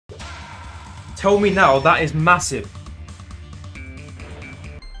Tell me now, that is massive.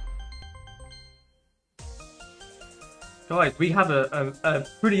 Guys, we have a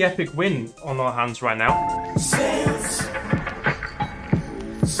pretty epic win on our hands right now. Spinz.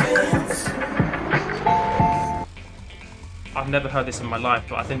 I've never heard this in my life,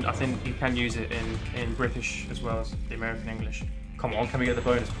 but I think you can use it in British as well as the American English. Come on, can we get the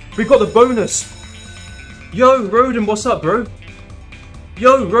bonus? We got the bonus! Yo, Roden, what's up, bro?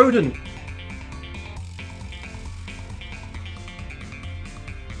 Yo, Roden!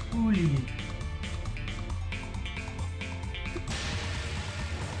 Holy.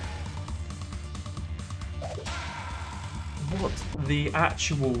 What the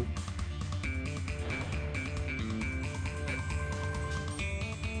actual...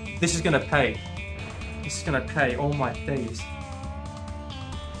 This is gonna pay. This is gonna pay. Oh my days.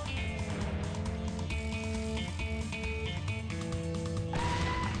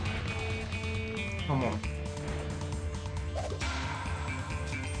 Come on.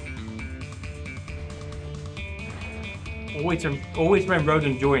 Always when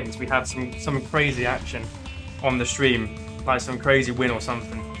Roden joins, we have some crazy action on the stream, like some crazy win or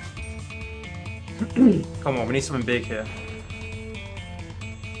something. Come on, we need something big here.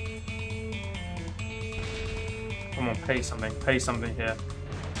 Come on, pay something here.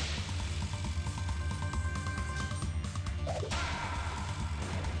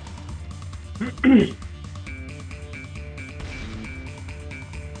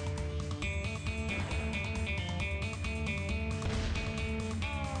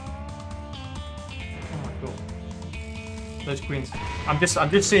 Those queens. I'm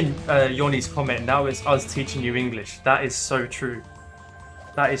just seeing Yoni's comment. That was us teaching you English. That is so true.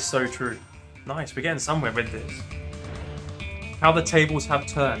 That is so true. Nice, we're getting somewhere with this. How the tables have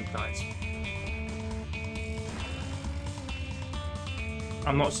turned, guys.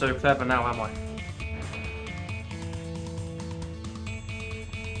 I'm not so clever now, am I?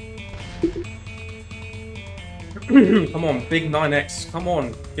 Come on, big 9x. Come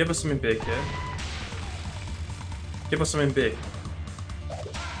on, give us something big here. Give us something big.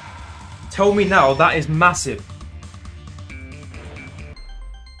 Tell me now, that is massive.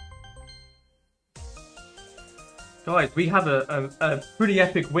 Guys, we have a pretty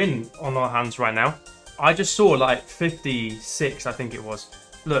epic win on our hands right now. I just saw like 56, I think it was.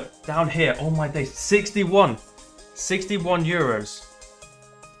 Look, down here, oh my days, 61. 61 euros.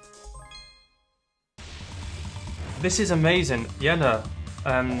 This is amazing. Yena,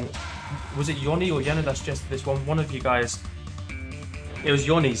 was it Yoni or Yena that suggested this one? One of you guys. It was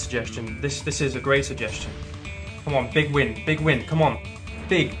Yoni's suggestion. This is a great suggestion. Come on, big win, come on.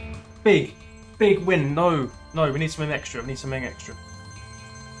 Big win. No, we need something extra,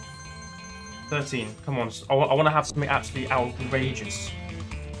 13, come on. I want to have something absolutely outrageous.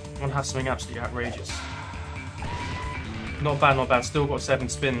 Not bad, still got 7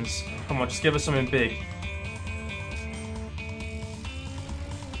 spins. Come on, just give us something big.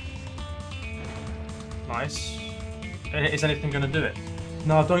 Nice. Is anything going to do it?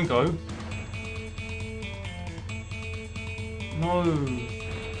 No, don't go. No.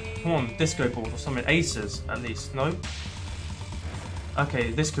 Come on, disco balls or something. Aces, at least. No?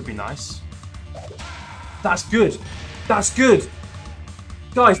 Okay, this could be nice. That's good. That's good.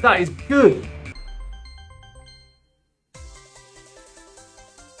 Guys, that is good.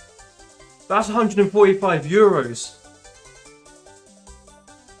 That's 145 euros.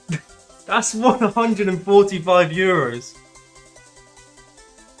 That's 145 euros.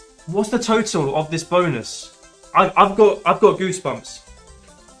 What's the total of this bonus? I've got goosebumps.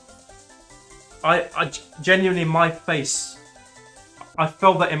 I genuinely, my face, I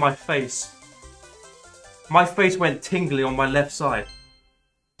felt that in my face. My face went tingly on my left side.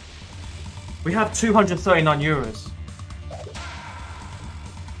 We have 239 euros.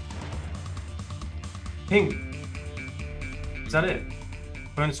 King. Is that it?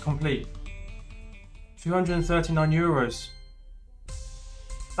 Bonus complete. 239 euros.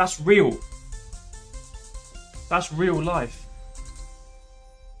 That's real. That's real life.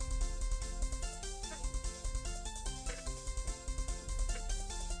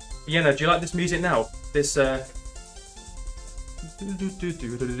 Yena, do you like this music now? This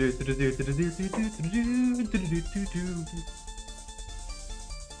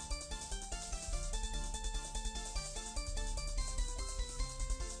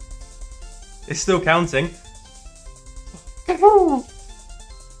it's still counting.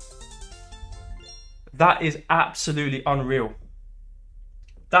 That is absolutely unreal.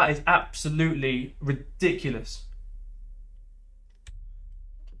 That is absolutely ridiculous.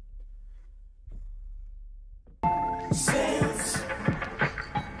 Spinz.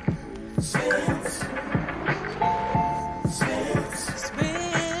 Say